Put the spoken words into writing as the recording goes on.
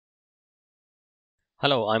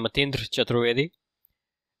Hello, I'm Atindra Chaturvedi.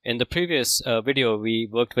 In the previous video, we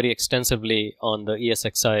worked very extensively on the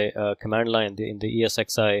ESXi command line in the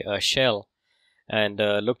ESXi shell and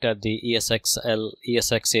looked at the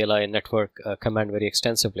ESXCLI network command very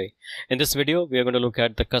extensively. In this video, we are going to look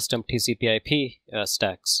at the custom TCP IP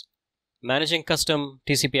stacks. Managing custom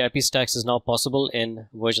TCP IP stacks is now possible in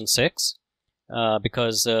version 6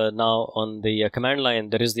 because now on the command line,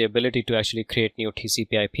 there is the ability to actually create new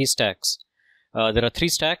TCP IP stacks. There are 3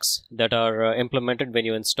 stacks that are implemented when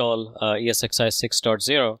you install ESXi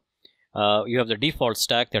 6.0. You have the default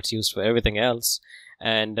stack that's used for everything else,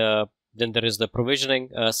 and then there is the provisioning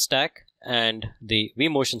stack and the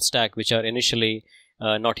vMotion stack, which are initially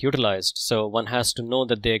not utilized. So one has to know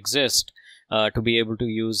that they exist to be able to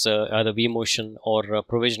use either vMotion or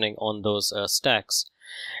provisioning on those stacks.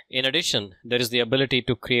 In addition, there is the ability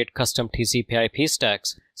to create custom TCP IP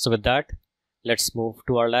stacks. So with that, let's move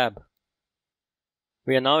to our lab.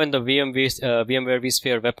 We are now in the vMware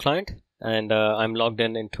vSphere web client, and I'm logged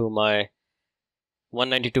into my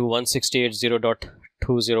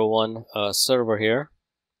 192.168.0.201 server here.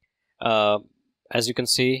 As you can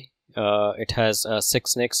see, it has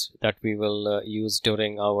 6 NICs that we will use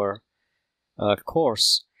during our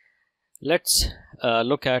course. Let's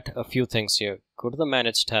look at a few things here. Go to the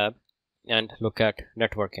Manage tab and look at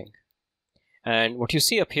networking. And what you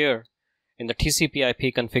see up here in the TCP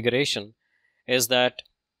IP configuration is that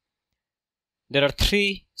there are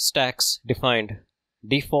 3 stacks defined: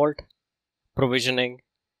 default, provisioning,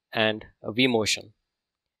 and vMotion.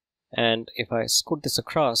 And if I scoot this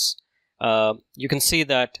across, you can see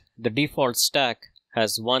that the default stack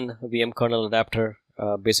has one VM kernel adapter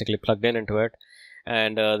basically plugged into it,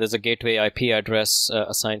 and there's a gateway IP address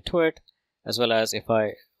assigned to it, as well as if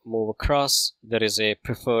I move across, there is a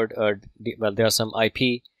preferred, there are some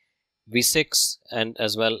IP v6 and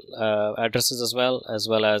as well addresses as well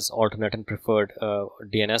as alternate and preferred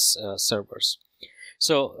DNS servers.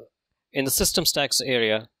 So in the system stacks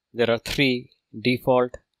area, there are 3: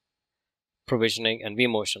 default, provisioning, and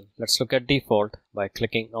vMotion. Let's look at default. By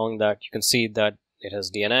clicking on that, you can see that it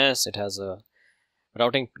has DNS, it has a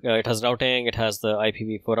routing, it has the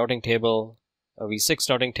IPv4 routing table, a v6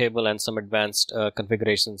 routing table, and some advanced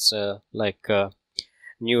configurations like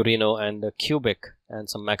new Reno and cubic, and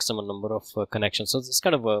some maximum number of connections. So it's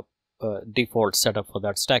kind of a default setup for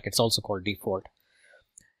that stack. It's also called default.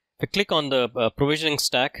 If you click on the provisioning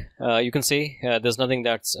stack, you can see there's nothing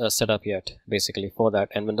that's set up yet basically for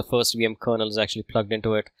that. And when the first VM kernel is actually plugged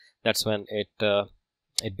into it, that's when it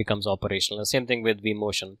becomes operational. The same thing with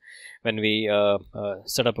vMotion. When we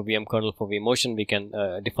set up a VM kernel for vMotion, we can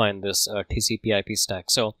define this TCP IP stack.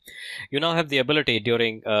 So you now have the ability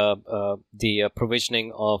during the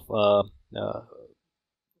provisioning of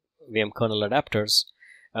VM kernel adapters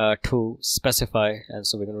to specify, and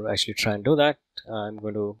so we're going to actually try and do that. I'm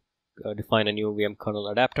going to define a new VM kernel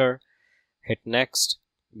adapter, hit next,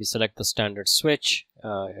 we select the standard switch,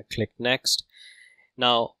 click next.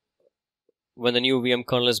 Now when the new VM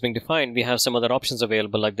kernel is being defined, we have some other options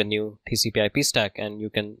available like the new TCP IP stack, and you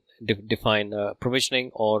can define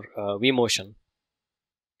provisioning or vMotion.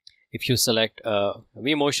 If you select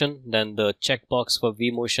vMotion, then the checkbox for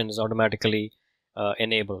vMotion is automatically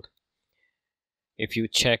enabled. If you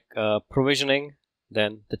check provisioning,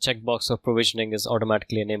 then the checkbox for provisioning is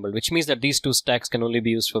automatically enabled, which means that these 2 stacks can only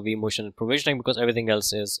be used for vMotion and provisioning because everything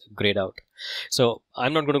else is grayed out. So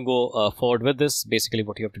I'm not going to go forward with this. Basically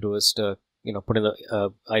what you have to do is to put in the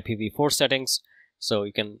IPv4 settings. So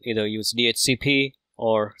you can either use DHCP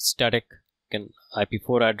or static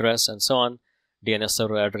IP4 address and so on, DNS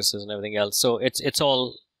server addresses and everything else. So it's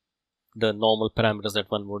all the normal parameters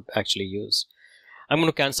that one would actually use. I'm going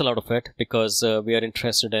to cancel out of it because we are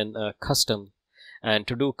interested in custom. And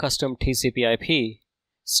to do custom TCP IP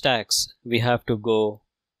stacks, we have to go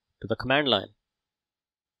to the command line.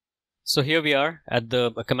 So here we are at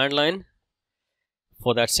the command line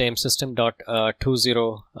for that same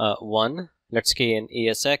system.201. Let's key in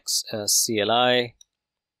ESX CLI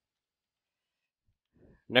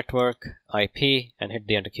network IP and hit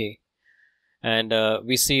the enter key. And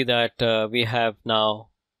we see that we have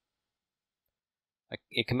now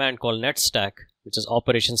a command called netstack, which is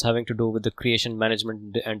operations having to do with the creation,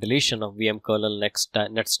 management, and deletion of VM kernel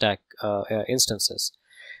netstack instances.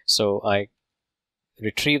 So I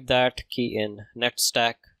retrieve that, key in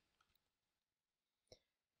netstack,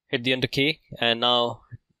 hit the enter key, and now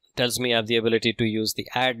it tells me I have the ability to use the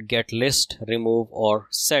add, get, list, remove, or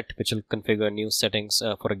set, which will configure new settings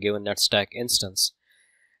for a given netstack instance.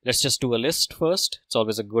 Let's just do a list first. It's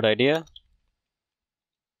always a good idea.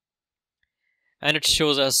 And it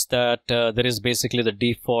shows us that there is basically the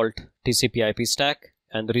default TCP IP stack.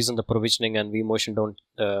 And the reason the provisioning and vMotion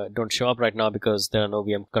don't show up right now because there are no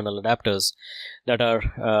VM kernel adapters that are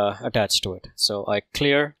attached to it. So I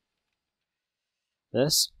clear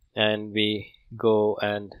this and we go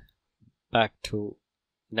and back to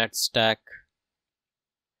net stack,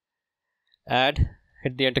 add,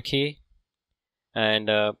 hit the enter key, and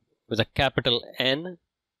with a capital N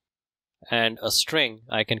and a string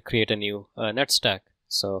I can create a new net stack.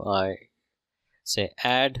 So I say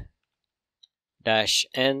add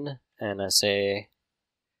 -n and I say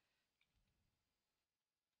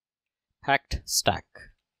packed stack,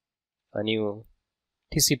 a new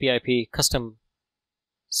TCP IP custom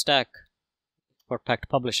stack for packed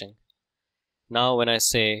publishing. Now when I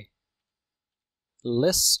say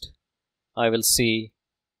list, I will see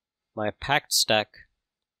my packed stack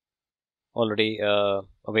already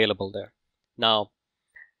available there. Now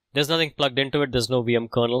there's nothing plugged into it, there's no VM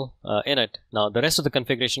kernel in it. Now the rest of the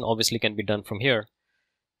configuration obviously can be done from here,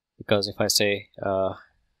 because if I say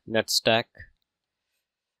net stack,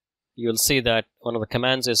 you'll see that one of the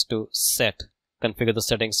commands is to configure the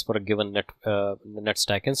settings for a given net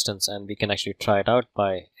stack instance, and we can actually try it out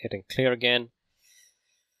by hitting clear again,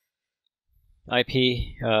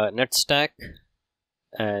 IP net stack,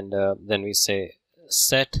 and then we say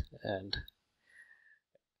set, and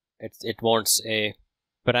it wants a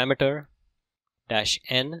parameter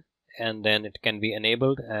 -n, and then it can be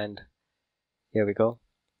enabled, and here we go,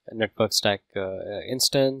 a network stack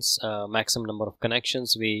instance, maximum number of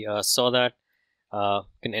connections. We saw that,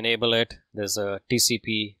 can enable it. There's a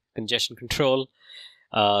TCP congestion control,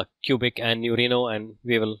 cubic and Neurino, and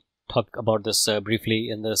we will talk about this briefly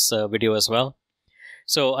in this video as well.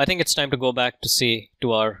 So I think it's time to go back to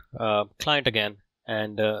our client again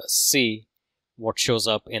and see what shows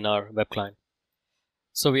up in our web client.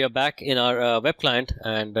 So we are back in our web client,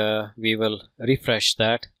 and we will refresh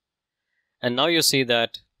that. And now you see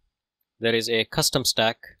that there is a custom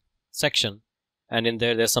stack section, and in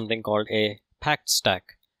there's something called a packed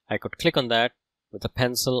stack. I could click on that with a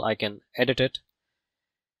pencil. I can edit it.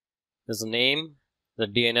 There's a name, the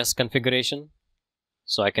DNS configuration.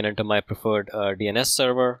 So I can enter my preferred DNS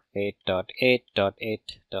server,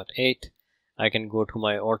 8.8.8.8. I can go to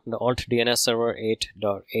my alt DNS server,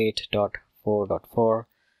 8.8.4.4.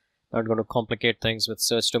 Not going to complicate things with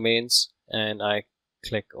search domains, and I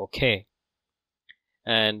click OK.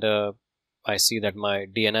 And I see that my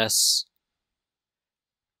DNS,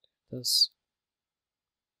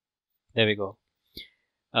 there we go.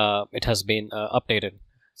 It has been updated.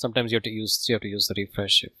 Sometimes you have to use the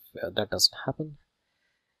refresh if that doesn't happen.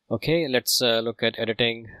 Okay, let's look at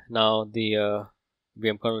editing now. The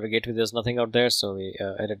VM kernel gateway, there's nothing out there, so we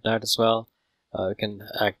edit that as well. We can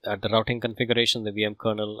add the routing configuration. The VM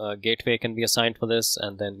kernel gateway can be assigned for this,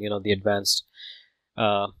 and then the advanced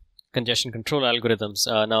congestion control algorithms.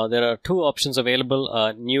 Now there are two options available: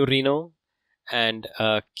 Neurino and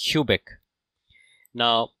cubic.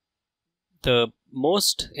 Now the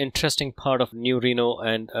most interesting part of Neurino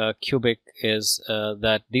and cubic is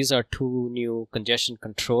that these are two new congestion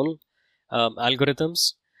control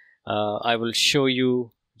algorithms. I will show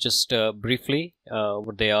you just briefly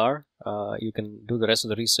what they are. You can do the rest of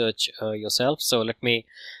the research yourself. So let me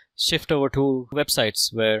shift over to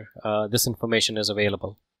websites where this information is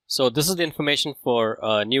available. So this is the information for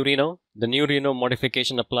Neurino. The Neurino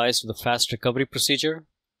modification applies to the fast recovery procedure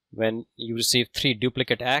when you receive 3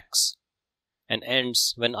 duplicate ACKs, and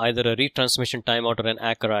ends when either a retransmission timeout or an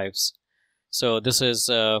ACK arrives. So this is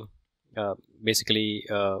basically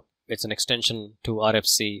it's an extension to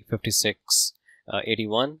RFC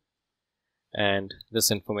 5681, and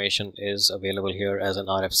this information is available here as an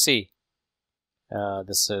RFC.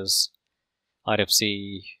 This is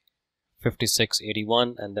RFC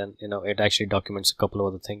 5681, and then it actually documents a couple of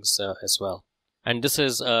other things as well. And this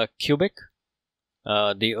is cubic.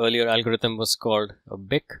 The earlier algorithm was called a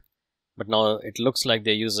BIC, but now it looks like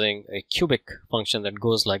they're using a cubic function that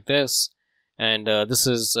goes like this, and this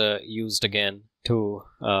is used again to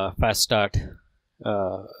fast start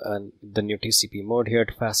and the new TCP mode here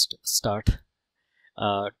to fast start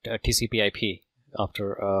TCP IP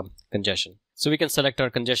after congestion. So we can select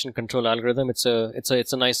our congestion control algorithm. It's a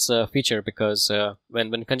nice feature, because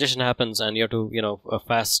when congestion happens and you have to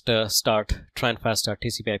try and fast start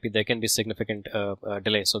TCP IP, there can be significant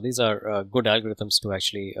delay. So these are good algorithms to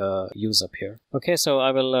actually use up here. Okay, so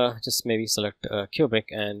I will just maybe select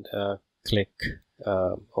cubic and click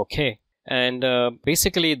OK. And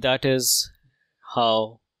basically that is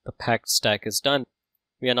how the packed stack is done.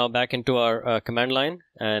 We are now back into our command line,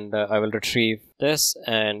 and I will retrieve this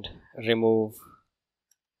and remove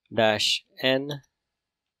 -n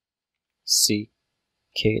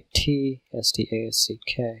CKT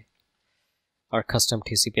STACK, our custom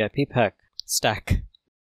TCP IP stack.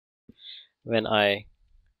 When I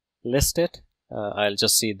list it, I'll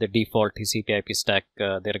just see the default TCP IP stack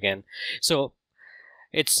there again. So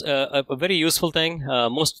it's a very useful thing.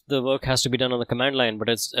 Most of the work has to be done on the command line, but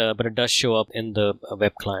it does show up in the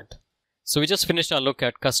web client. So we just finished our look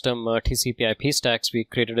at custom TCP IP stacks. We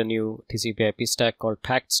created a new TCP IP stack called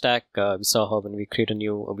packed stack. We saw how when we create a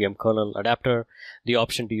new VM kernel adapter, the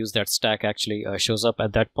option to use that stack actually shows up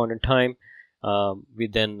at that point in time. We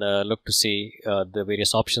then look to see the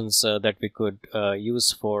various options that we could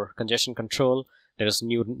use for congestion control. There is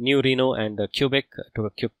new Reno and Cubic.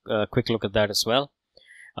 Took a quick look at that as well.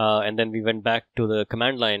 And then we went back to the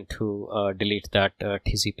command line to delete that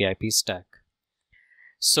TCP IP stack.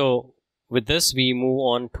 So with this, we move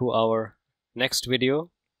on to our next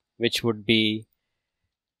video, which would be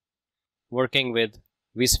working with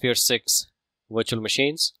vSphere 6 virtual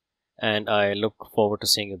machines, and I look forward to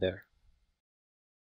seeing you there.